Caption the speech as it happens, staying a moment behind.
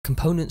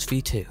Components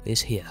v2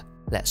 is here.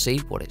 Let's see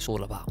what it's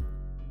all about.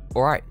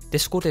 Alright,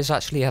 Discord is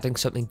actually adding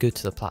something good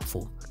to the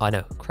platform. I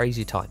know,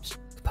 crazy times.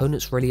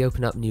 Components really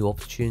open up new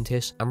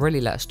opportunities and really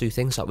let us do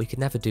things that we could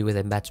never do with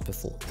embeds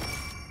before.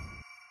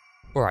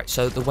 Alright,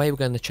 so the way we're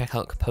going to check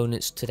out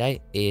components today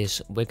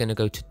is we're going to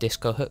go to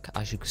Disco Hook,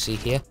 as you can see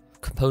here.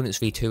 Components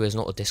v2 is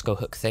not a Disco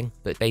Hook thing,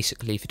 but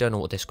basically if you don't know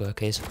what Disco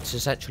Hook is, it's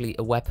essentially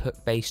a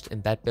webhook based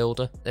embed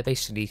builder. They're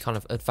basically kind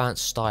of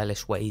advanced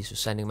stylish ways of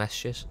sending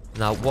messages.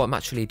 Now what I'm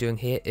actually doing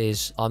here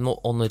is I'm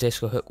not on the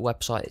Disco Hook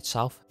website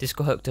itself.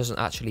 Disco Hook doesn't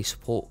actually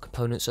support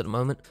components at the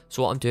moment,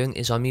 so what I'm doing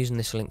is I'm using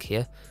this link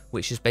here,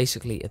 which is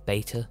basically a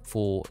beta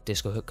for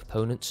Disco Hook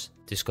components.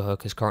 Disco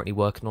Hook is currently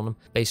working on them.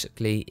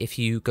 Basically, if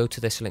you go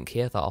to this link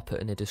here that I'll put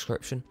in the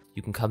description,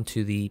 you can come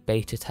to the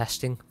beta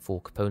testing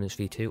for Components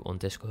v2 on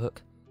Disco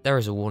Hook. There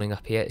is a warning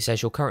up here. It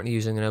says you're currently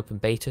using an open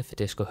beta for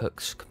Disco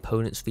Hook's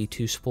Components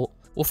v2 support.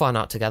 We'll find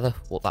out together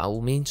what that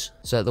all means.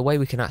 So the way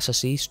we can access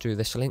these through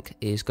this link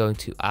is going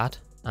to add,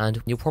 and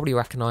you'll probably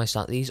recognize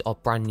that these are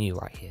brand new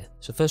right here.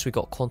 So first we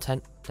got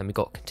content, then we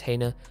got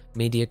container,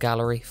 media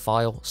gallery,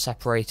 file,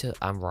 separator,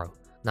 and row.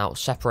 Now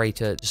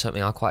separator is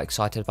something I'm quite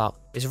excited about.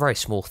 It's a very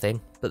small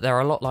thing, but they're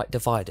a lot like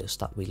dividers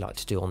that we like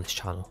to do on this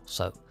channel.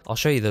 So I'll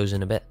show you those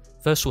in a bit.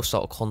 First we'll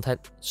start with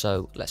content,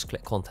 so let's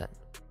click content.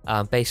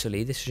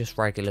 Basically this is just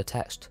regular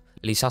text,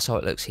 at least that's how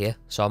it looks here.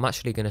 So I'm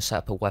actually going to set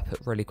up a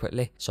webhook really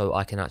quickly so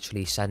I can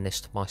actually send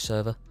this to my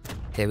server.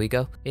 Here we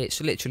go.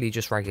 It's literally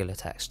just regular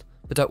text,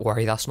 but don't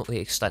worry, that's not the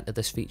extent of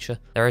this feature.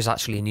 There is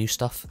actually new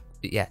stuff,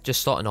 but yeah,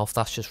 just starting off,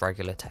 that's just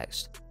regular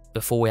text.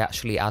 Before we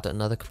actually add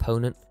another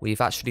component,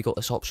 we've actually got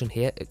this option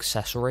here,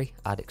 accessory,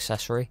 add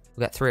accessory.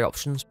 We get 3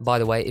 options. By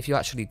the way, if you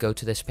actually go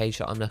to this page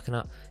that I'm looking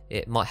at,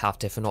 it might have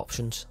different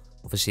options.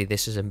 Obviously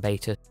this is in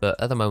beta, but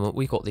at the moment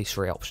we've got these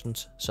 3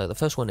 options. So the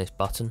first one is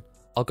button.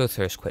 I'll go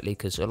through this quickly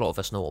because a lot of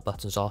us know what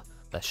buttons are.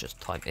 Let's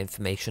just type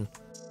information.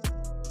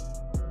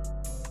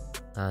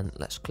 And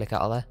let's click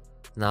out of there.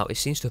 Now it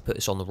seems to have put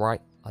this on the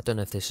right. I don't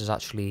know if this is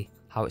actually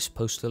how it's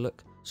supposed to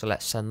look. So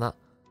let's send that.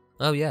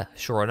 Oh yeah,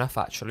 sure enough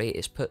actually,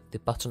 it's put the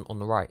button on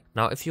the right.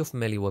 Now if you're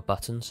familiar with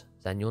buttons,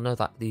 then you'll know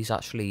that these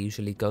actually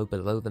usually go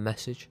below the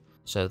message.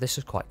 So this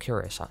is quite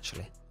curious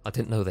actually. I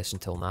didn't know this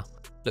until now.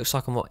 Looks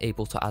like I'm not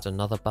able to add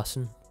another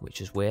button,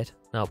 which is weird.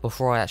 Now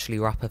before I actually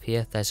wrap up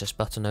here, there's this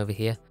button over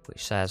here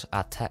which says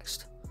add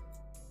text.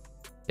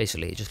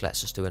 Basically it just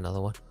lets us do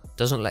another one.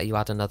 Doesn't let you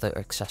add another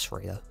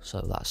accessory though,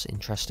 so that's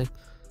interesting.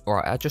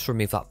 Alright, I just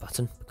removed that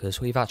button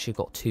because we've actually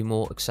got 2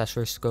 more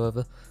accessories to go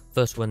over.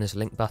 First one is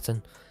link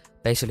button.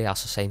 Basically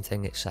that's the same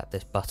thing except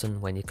this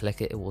button, when you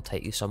click it, it will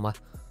take you somewhere.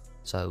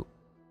 So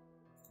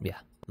yeah,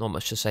 not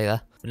much to say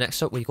there. But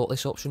next up we got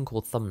this option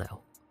called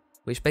thumbnail,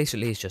 which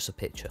basically is just a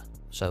picture.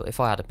 So if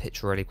I add a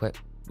picture really quick,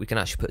 we can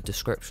actually put a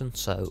description.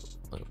 So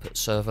I'm going to put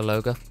server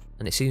logo,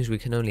 and it seems we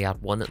can only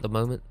add 1 at the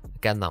moment.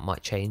 Again, that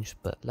might change,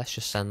 but let's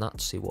just send that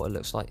to see what it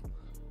looks like.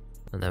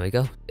 And there we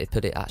go. It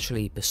put it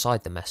actually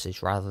beside the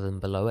message rather than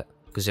below it,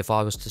 because if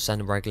I was to send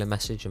a regular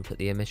message and put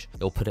the image,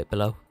 it'll put it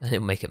below and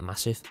it'll make it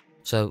massive.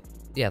 So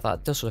yeah,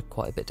 that does look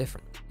quite a bit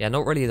different. Yeah,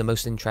 not really the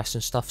most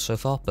interesting stuff so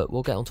far, but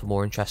we'll get onto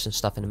more interesting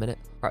stuff in a minute.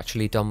 We're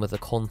actually done with the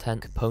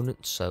content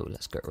component, so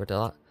let's get rid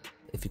of that.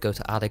 If you go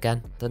to add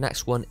again, the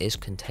next one is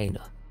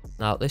container.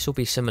 Now this will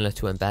be similar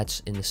to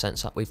embeds in the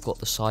sense that we've got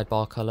the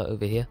sidebar color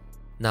over here.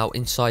 Now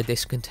inside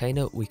this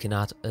container we can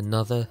add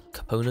another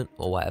component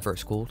or whatever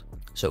it's called.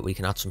 So we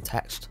can add some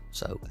text.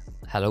 So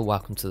hello,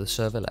 welcome to the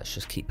server, let's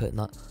just keep putting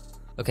that.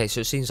 Okay,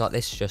 so it seems like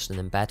this is just an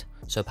embed.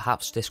 So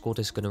perhaps Discord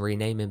is going to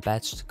rename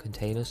embeds to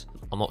containers,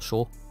 I'm not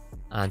sure.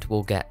 And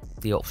we'll get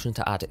the option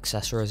to add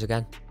accessories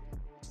again.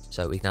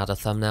 So we can add a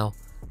thumbnail.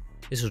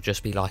 This will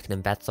just be like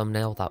an embed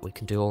thumbnail that we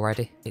can do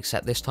already,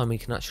 except this time we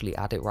can actually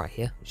add it right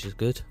here, which is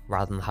good,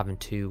 rather than having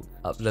to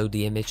upload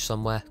the image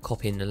somewhere,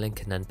 copying the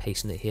link and then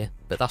pasting it here.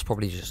 But that's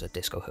probably just a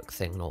Disco Hook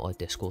thing, not a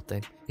Discord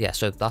thing. Yeah,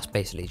 so that's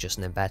basically just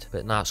an embed,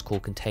 but now it's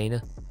called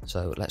container.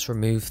 So let's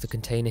remove the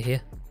container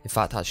here. In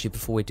fact, actually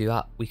before we do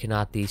that, we can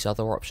add these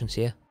other options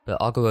here, but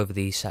I'll go over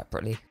these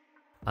separately.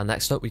 And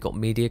next up we got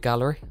media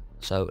gallery,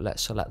 so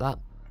let's select that.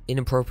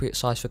 Inappropriate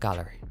size for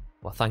gallery.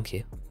 Well, thank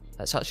you.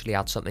 Let's actually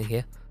add something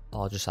here.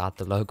 I'll just add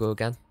the logo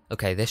again.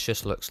 Okay, this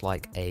just looks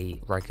like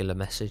a regular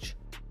message.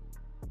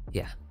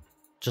 Yeah,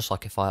 just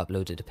like if I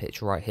uploaded a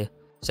picture right here.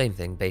 Same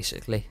thing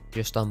basically,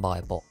 just done by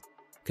a bot.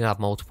 You can have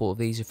multiple of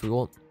these if we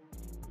want.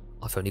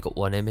 I've only got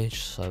 1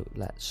 image, so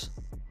let's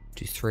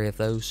do 3 of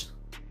those.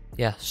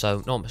 Yeah,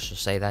 so not much to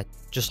say there,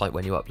 just like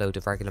when you upload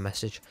a regular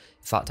message.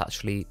 In fact,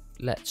 actually,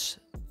 let's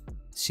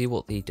see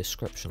what the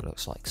description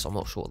looks like, because I'm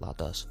not sure what that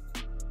does.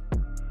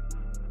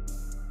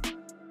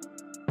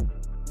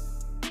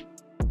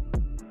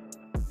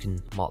 Can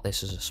mark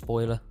this as a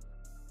spoiler.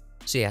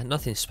 So yeah,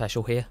 nothing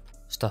special here,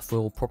 stuff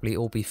we'll probably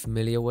all be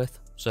familiar with.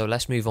 So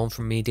let's move on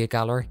from media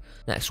gallery.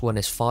 Next one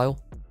is file.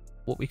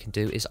 What we can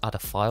do is add a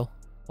file,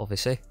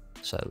 obviously.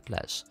 So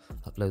let's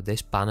upload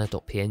this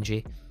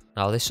banner.png.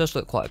 Now this does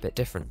look quite a bit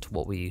different to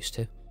what we used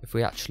to. If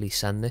we actually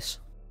send this,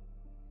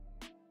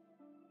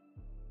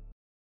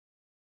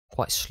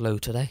 quite slow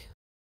today.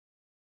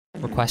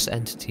 Request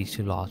entity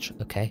too large.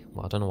 Okay,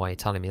 well I don't know why you're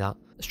telling me that.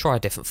 Let's try a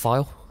different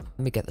file. Let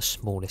me get the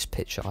smallest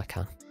picture I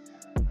can.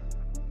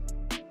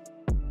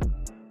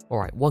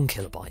 Alright, 1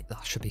 kilobyte,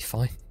 that should be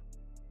fine.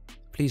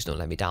 Please don't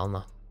let me down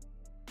there.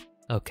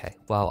 Okay,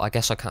 well I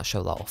guess I can't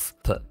show that off,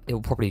 but it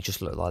will probably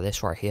just look like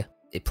this right here.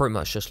 It pretty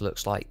much just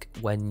looks like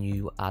when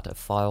you add a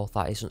file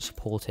that isn't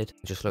supported,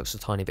 it just looks a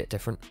tiny bit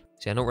different.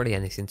 So yeah, not really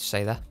anything to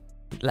say there.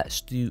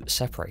 Let's do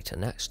separator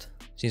next.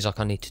 Seems like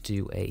I need to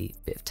do a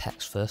bit of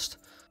text first.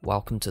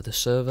 Welcome to the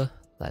server.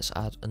 Let's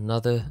add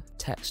another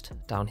text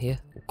down here,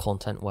 or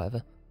content,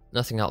 whatever.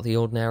 Nothing out of the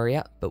ordinary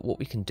yet, but what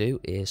we can do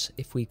is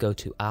if we go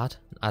to add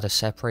a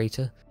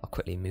separator, I'll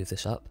quickly move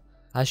this up.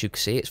 As you can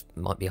see, it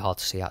might be hard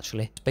to see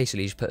actually.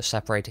 Basically, you just put a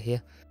separator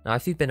here. Now,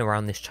 if you've been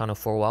around this channel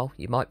for a while,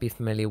 you might be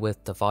familiar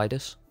with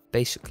dividers.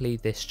 Basically,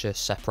 this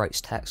just separates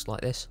text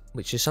like this,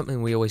 which is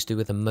something we always do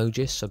with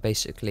emojis. So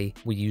basically,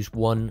 we use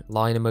one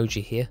line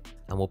emoji here,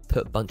 and we'll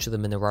put a bunch of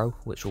them in a row,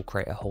 which will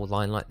create a whole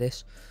line like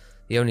this.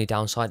 The only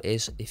downside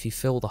is if you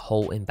fill the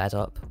whole embed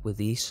up with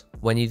these,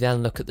 when you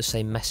then look at the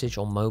same message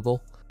on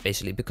mobile,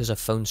 basically because a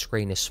phone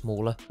screen is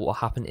smaller, what will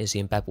happen is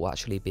the embed will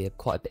actually be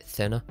quite a bit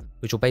thinner,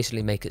 which will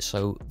basically make it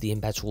so the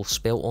embeds will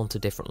spill onto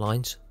different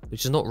lines,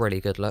 which is not really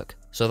a good look.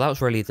 So that was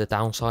really the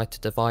downside to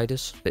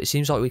dividers, but it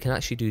seems like we can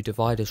actually do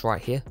dividers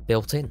right here,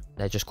 built in.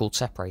 They're just called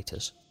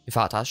separators. In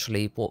fact,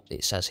 actually what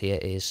it says here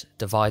is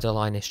divider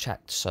line is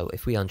checked, so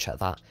if we uncheck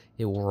that,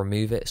 it will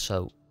remove it.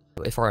 So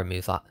if I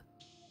remove that,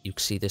 you can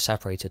see the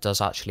separator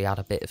does actually add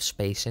a bit of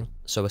spacing.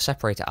 So a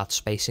separator adds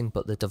spacing,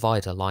 but the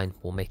divider line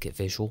will make it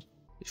visual,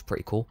 which is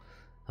pretty cool.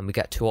 And we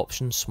get two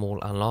options, small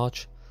and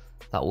large.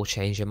 That will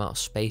change the amount of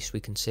space we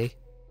can see.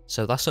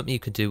 So that's something you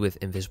could do with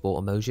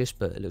invisible emojis,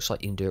 but it looks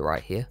like you can do it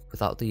right here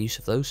without the use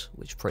of those,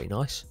 which is pretty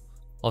nice.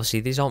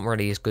 Obviously, these aren't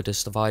really as good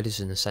as dividers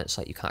in the sense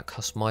that you can't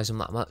customize them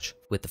that much.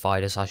 With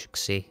dividers, as you can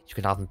see, you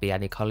can have them be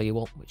any color you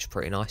want, which is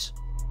pretty nice.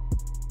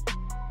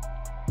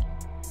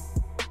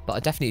 But I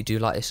definitely do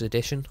like this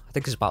addition. I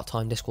think it's about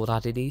time Discord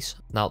added these.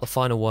 Now the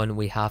final one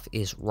we have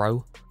is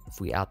row. If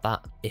we add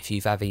that, if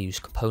you've ever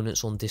used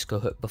components on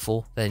DiscoHook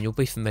before, then you'll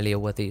be familiar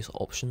with these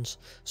options.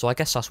 So I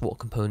guess that's what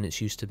components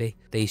used to be.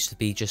 They used to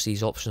be just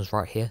these options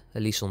right here,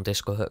 at least on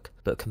DiscoHook.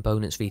 But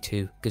components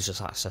v2 gives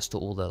us access to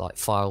all the like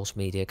files,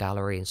 media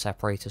gallery and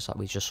separators that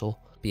we just saw.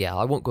 But yeah,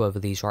 I won't go over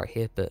these right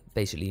here, but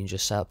basically you can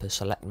just set up a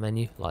select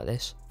menu like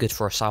this. Good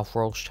for a South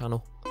Rolls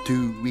channel.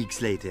 2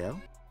 weeks later.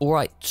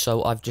 Alright,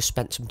 so I've just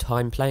spent some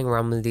time playing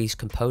around with these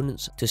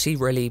components to see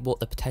really what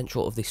the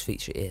potential of this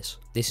feature is.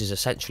 This is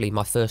essentially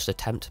my first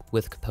attempt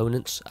with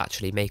components,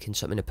 actually making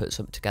something to put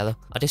something together.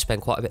 I did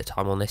spend quite a bit of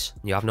time on this,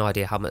 and you have no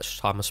idea how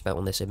much time I spent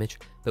on this image,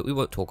 but we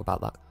won't talk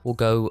about that. We'll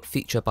go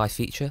feature by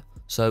feature.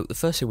 So the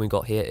first thing we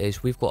got here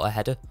is we've got a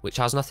header, which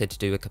has nothing to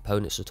do with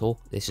components at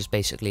all. This is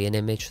basically an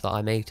image that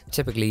I made. I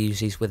typically use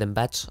these with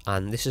embeds,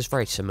 and this is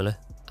very similar.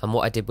 And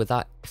what I did with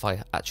that, if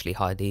I actually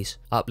hide these,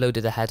 I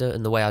uploaded a header,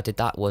 and the way I did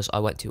that was I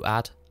went to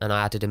add, and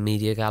I added a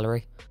media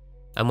gallery.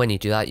 And when you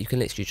do that, you can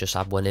literally just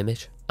add one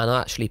image. And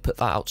I actually put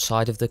that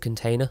outside of the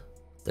container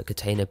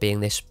being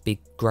this big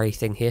grey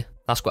thing here.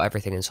 That's got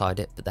everything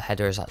inside it, but the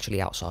header is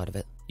actually outside of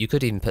it. You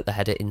could even put the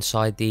header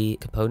inside the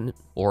component,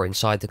 or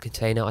inside the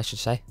container, I should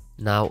say.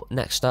 Now,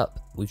 next up,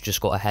 we've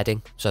just got a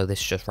heading, so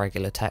this is just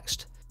regular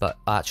text. But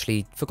I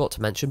actually forgot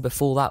to mention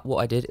before that,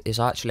 what I did is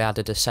I actually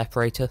added a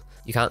separator.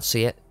 You can't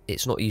see it,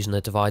 it's not using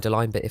a divider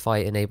line, but if I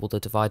enable the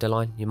divider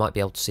line, you might be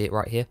able to see it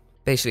right here.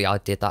 Basically, I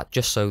did that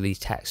just so the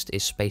text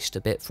is spaced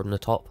a bit from the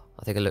top.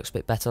 I think it looks a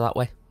bit better that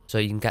way. So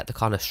you can get the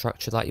kind of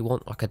structure that you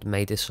want. I could have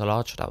made this a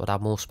large, that would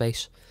add more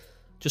space.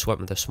 Just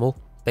went with a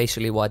small.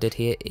 Basically what I did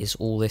here is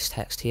all this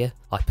text here,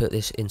 I put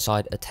this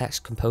inside a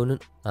text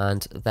component,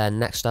 and then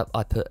next up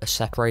I put a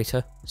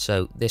separator.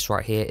 So this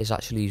right here is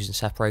actually using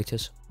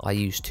separators. I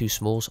used two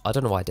smalls. I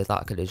don't know why I did that,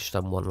 I could have just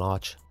done one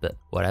large, but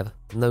whatever.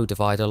 No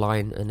divider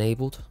line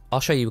enabled. I'll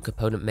show you a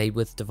component made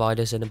with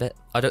dividers in a bit.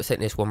 I don't think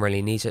this one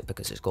really needs it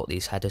because it's got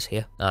these headers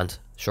here. And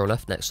sure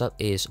enough, next up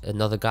is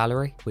another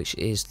gallery, which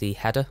is the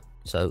header.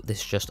 So this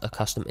is just a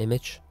custom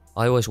image.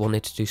 I always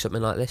wanted to do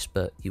something like this,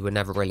 but you were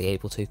never really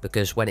able to,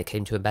 because when it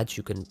came to embeds,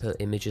 you couldn't put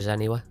images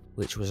anywhere,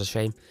 which was a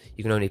shame.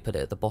 You can only put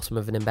it at the bottom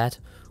of an embed,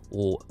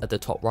 or at the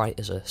top right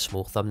as a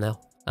small thumbnail.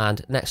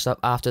 And next up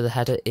after the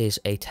header is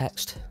a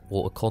text,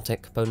 or a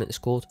content component it's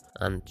called,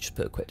 and just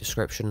put a quick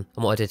description.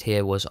 And what I did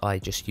here was I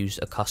just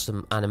used a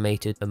custom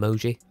animated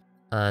emoji.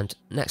 And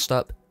next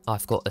up,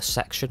 I've got a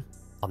section.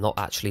 I'm not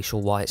actually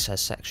sure why it says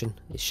section,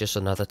 it's just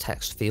another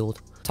text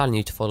field telling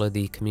you to follow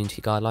the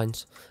community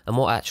guidelines. And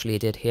what I actually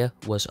did here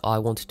was I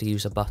wanted to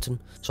use a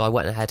button, so I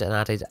went ahead and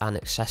added an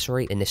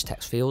accessory in this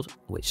text field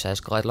which says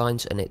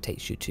guidelines, and it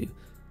takes you to,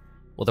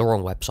 well, the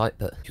wrong website,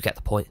 but you get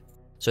the point.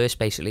 So this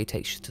basically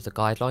takes you to the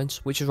guidelines,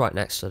 which is right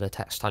next to the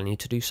text telling you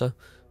to do so,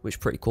 which is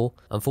pretty cool.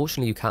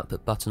 Unfortunately you can't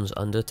put buttons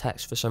under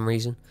text for some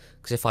reason,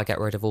 because if I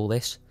get rid of all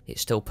this, it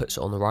still puts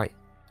it on the right,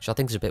 which I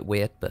think is a bit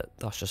weird, but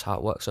that's just how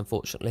it works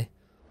unfortunately.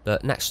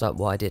 But next up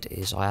what I did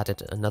is I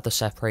added another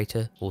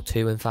separator, or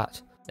two in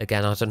fact.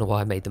 Again, I don't know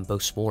why I made them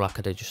both small, I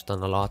could have just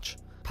done a large.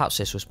 Perhaps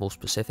this was more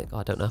specific,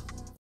 I don't know.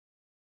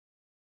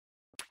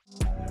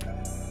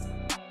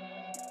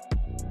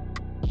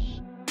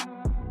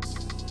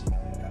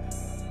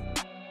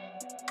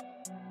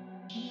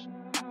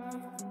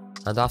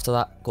 And after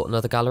that, got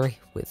another gallery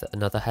with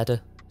another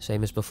header,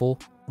 same as before,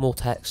 more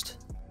text,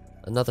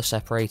 another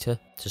separator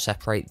to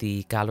separate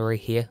the gallery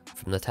here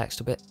from the text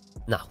a bit.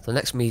 Now, the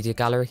next media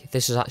gallery,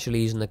 this is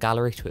actually using the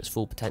gallery to its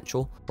full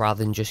potential,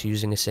 rather than just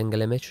using a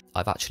single image.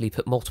 I've actually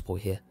put multiple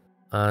here.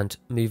 And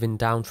moving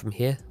down from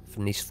here,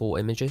 from these 4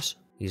 images,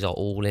 these are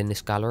all in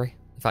this gallery.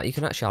 In fact, you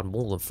can actually add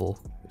more than 4,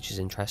 which is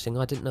interesting.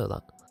 I didn't know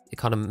that. It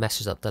kind of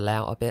messes up the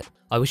layout a bit.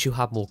 I wish you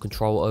had more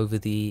control over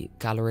the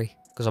gallery,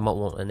 because I might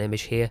want an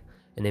image here,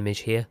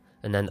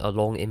 and then a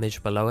long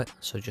image below it,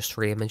 so just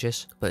 3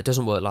 images. But it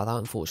doesn't work like that,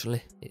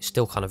 unfortunately. It's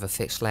still kind of a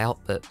fixed layout,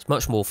 but it's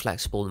much more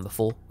flexible than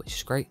before, which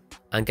is great.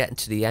 And getting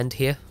to the end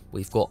here,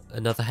 we've got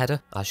another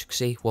header. As you can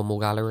see, one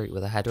more gallery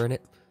with a header in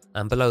it.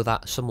 And below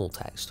that, some more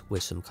text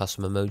with some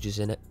custom emojis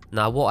in it.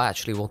 Now, what I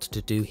actually wanted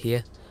to do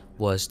here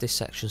was this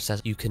section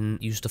says you can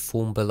use the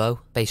form below.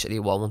 Basically,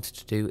 what I wanted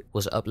to do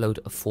was upload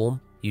a form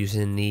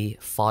using the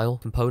file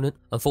component.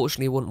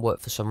 Unfortunately, it wouldn't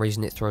work for some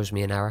reason. It throws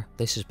me an error.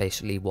 This is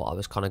basically what I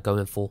was kind of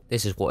going for.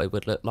 This is what it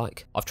would look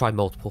like. I've tried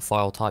multiple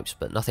file types,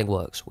 but nothing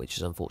works, which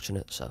is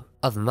unfortunate. So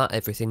other than that,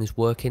 everything is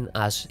working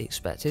as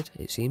expected,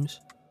 it seems.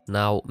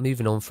 Now,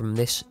 moving on from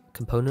this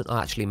component,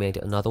 I actually made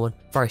another one,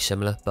 very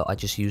similar, but I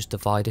just used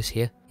dividers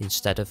here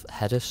instead of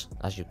headers,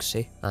 as you can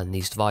see. And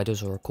these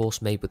dividers are of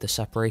course made with the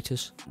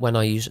separators. When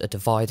I use a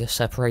divider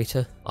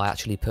separator, I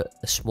actually put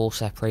a small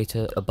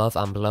separator above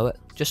and below it,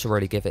 just to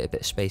really give it a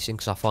bit of spacing,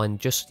 because I find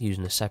just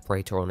using a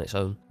separator on its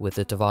own with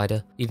the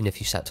divider, even if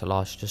you set to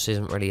large, just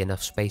isn't really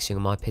enough spacing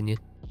in my opinion.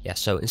 Yeah,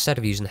 so instead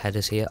of using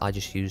headers here, I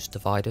just used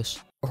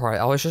dividers. Alright,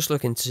 I was just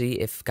looking to see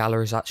if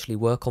galleries actually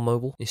work on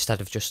mobile,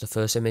 instead of just the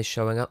first image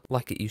showing up,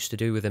 like it used to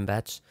do with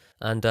embeds.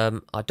 And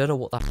I don't know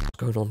what that's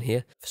going on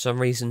here. For some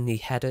reason, the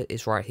header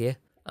is right here.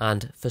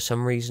 And for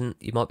some reason,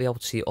 you might be able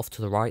to see it off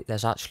to the right,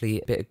 there's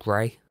actually a bit of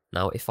grey.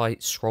 Now, if I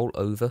scroll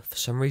over, for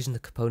some reason the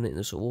component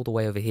is all the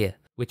way over here,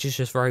 which is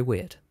just very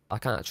weird. I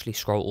can't actually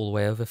scroll all the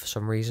way over for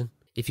some reason.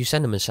 If you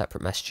send them in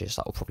separate messages,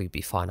 that will probably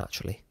be fine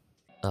actually.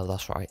 Oh,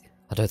 that's right.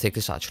 I don't think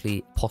it's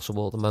actually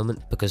possible at the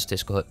moment because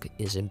Discohook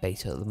is in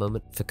beta at the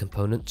moment for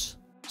components.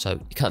 So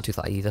you can't do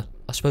that either.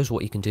 I suppose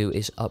what you can do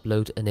is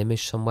upload an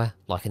image somewhere,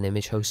 like an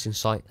image hosting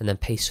site, and then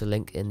paste a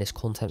link in this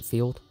content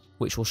field,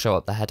 which will show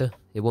up the header.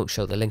 It won't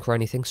show the link or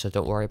anything, so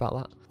don't worry about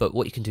that. But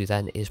what you can do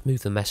then is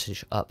move the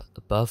message up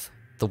above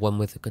the one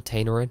with the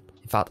container in.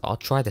 In fact, I'll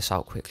try this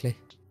out quickly.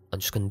 I'm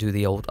just going to do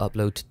the old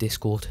upload to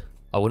Discord.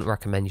 I wouldn't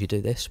recommend you do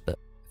this, but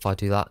if I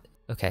do that,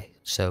 okay,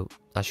 so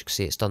as you can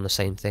see, it's done the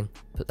same thing.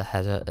 Put the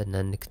header and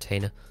then the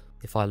container.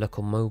 If I look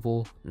on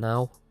mobile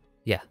now,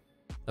 yeah.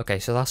 Okay,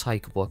 so that's how you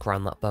could work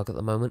around that bug at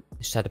the moment.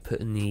 Instead of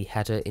putting the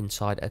header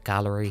inside a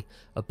gallery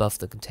above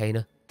the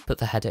container, put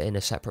the header in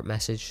a separate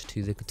message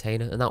to the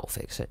container and that will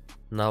fix it.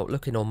 Now,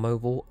 looking on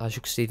mobile, as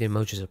you can see, the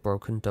emojis are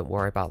broken. Don't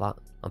worry about that.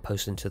 I'm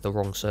posting to the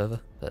wrong server,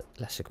 but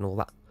let's ignore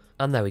that.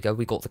 And there we go,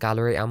 we got the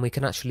gallery and we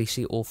can actually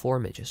see all 4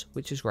 images,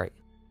 which is great.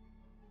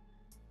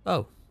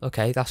 Oh,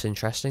 okay, that's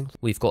interesting.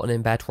 We've got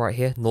an embed right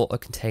here, not a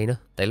container.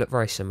 They look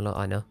very similar,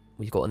 I know.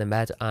 We've got an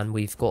embed and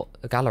we've got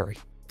a gallery.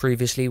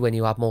 Previously, when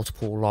you had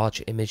multiple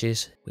large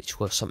images, which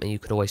was something you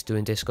could always do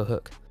in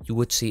Discohook, you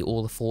would see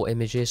all the 4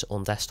 images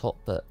on desktop,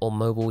 but on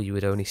mobile you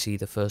would only see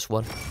the first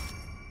one.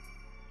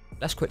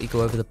 Let's quickly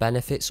go over the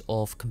benefits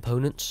of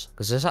components,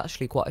 because there's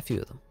actually quite a few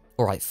of them.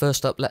 Alright,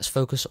 first up, let's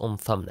focus on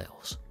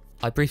thumbnails.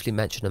 I briefly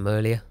mentioned them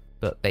earlier,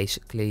 but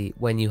basically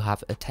when you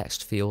have a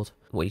text field,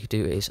 what you could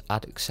do is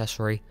add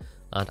accessory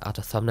and add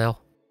a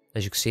thumbnail.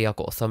 As you can see, I've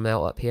got a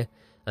thumbnail up here,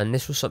 and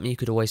this was something you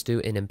could always do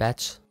in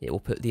embeds. It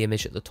will put the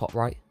image at the top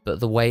right, but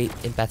the way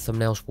embed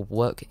thumbnails will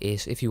work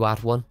is if you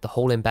add one, the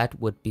whole embed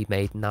would be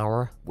made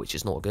narrower, which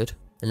is not good.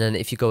 And then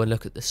if you go and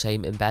look at the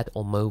same embed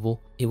on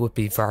mobile, it would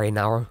be very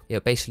narrow. It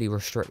would basically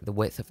restrict the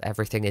width of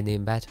everything in the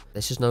embed.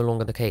 This is no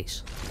longer the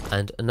case.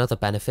 And another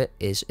benefit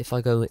is if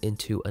I go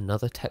into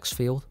another text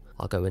field,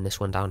 I'll go in this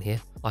one down here,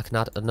 I can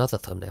add another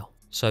thumbnail.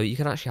 So you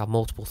can actually have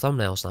multiple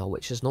thumbnails now,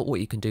 which is not what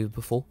you can do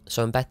before.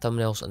 So embed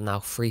thumbnails are now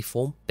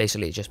freeform.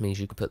 Basically, it just means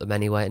you can put them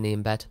anywhere in the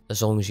embed,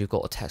 as long as you've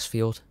got a text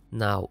field.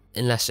 Now,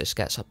 unless this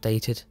gets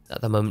updated,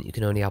 at the moment you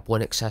can only have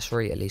one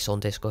accessory, at least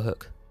on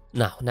Discohook.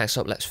 Now, next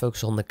up, let's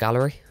focus on the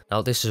gallery.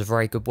 Now, this is a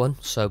very good one.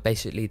 So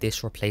basically,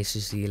 this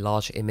replaces the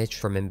large image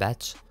from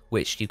embeds,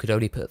 which you could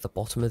only put at the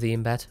bottom of the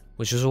embed,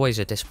 which was always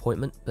a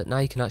disappointment. But now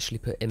you can actually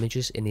put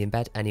images in the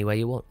embed anywhere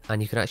you want,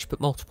 and you can actually put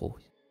multiple.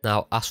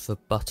 Now, as for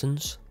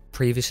buttons,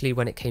 previously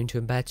when it came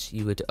to embeds,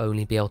 you would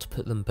only be able to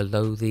put them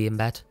below the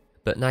embed,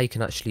 but now you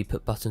can actually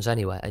put buttons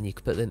anywhere and you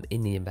can put them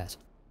in the embed.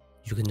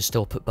 You can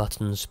still put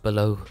buttons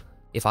below.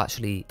 If I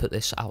actually put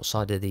this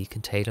outside of the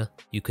container,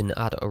 you can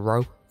add a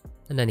row,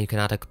 and then you can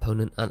add a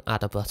component and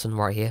add a button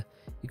right here.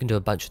 You can do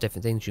a bunch of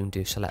different things. You can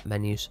do select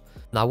menus.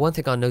 Now, one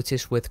thing I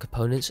noticed with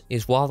components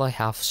is while they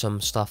have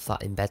some stuff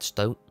that embeds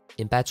don't,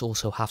 embeds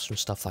also have some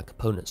stuff that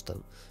components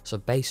don't. So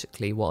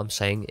basically what I'm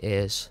saying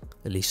is,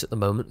 at least at the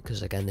moment,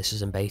 because again this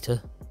is in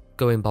beta,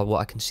 going by what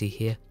I can see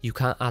here, you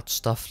can't add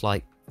stuff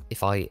like,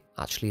 if I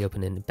actually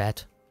open an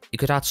embed, you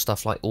could add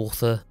stuff like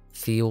author,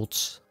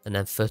 fields, and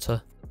then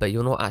footer, but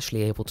you're not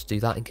actually able to do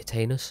that in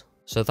containers.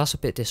 So that's a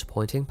bit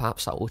disappointing,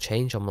 perhaps that will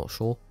change, I'm not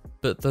sure.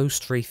 But those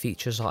 3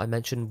 features that I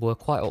mentioned were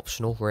quite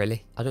optional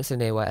really. I don't think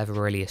they were ever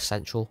really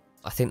essential.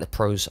 I think the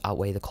pros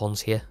outweigh the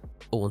cons here.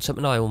 Oh, and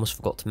something I almost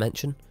forgot to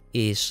mention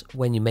is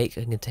when you make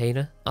a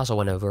container, as I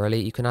went over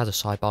earlier, you can add a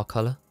sidebar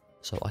colour.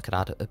 So I could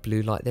add a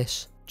blue like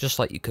this, just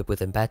like you could with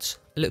embeds.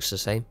 It looks the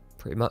same,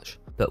 pretty much.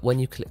 But when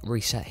you click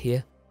reset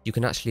here, you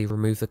can actually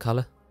remove the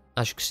colour.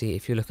 As you can see,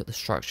 if you look at the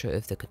structure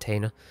of the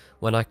container,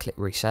 when I click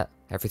reset,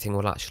 everything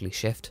will actually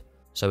shift.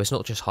 So it's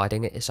not just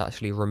hiding it, it's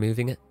actually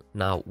removing it.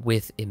 Now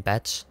with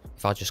embeds,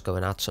 if I just go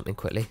and add something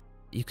quickly,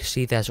 you can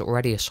see there's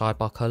already a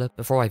sidebar colour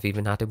before I've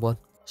even added one.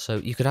 So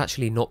you could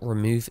actually not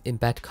remove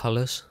embed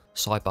colours,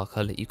 sidebar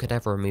colour, you could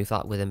never remove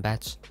that with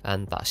embeds,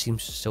 and that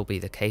seems to still be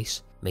the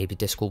case. Maybe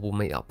Discord will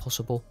make that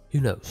possible, who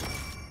knows.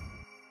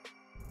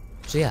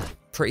 So yeah,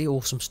 pretty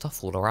awesome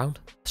stuff all around.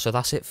 So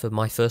that's it for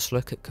my first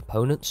look at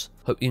components.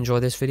 Hope you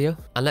enjoyed this video,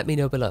 and let me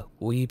know below,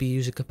 will you be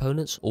using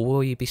components or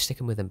will you be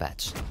sticking with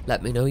embeds?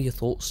 Let me know your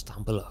thoughts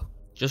down below.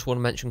 Just want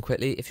to mention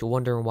quickly, if you're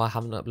wondering why I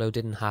haven't uploaded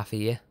in half a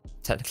year,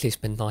 technically it's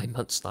been 9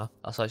 months now,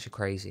 that's actually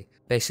crazy.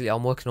 Basically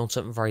I'm working on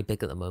something very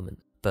big at the moment,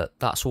 but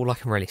that's all I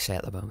can really say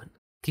at the moment.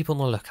 Keep on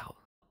the lookout,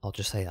 I'll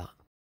just say that.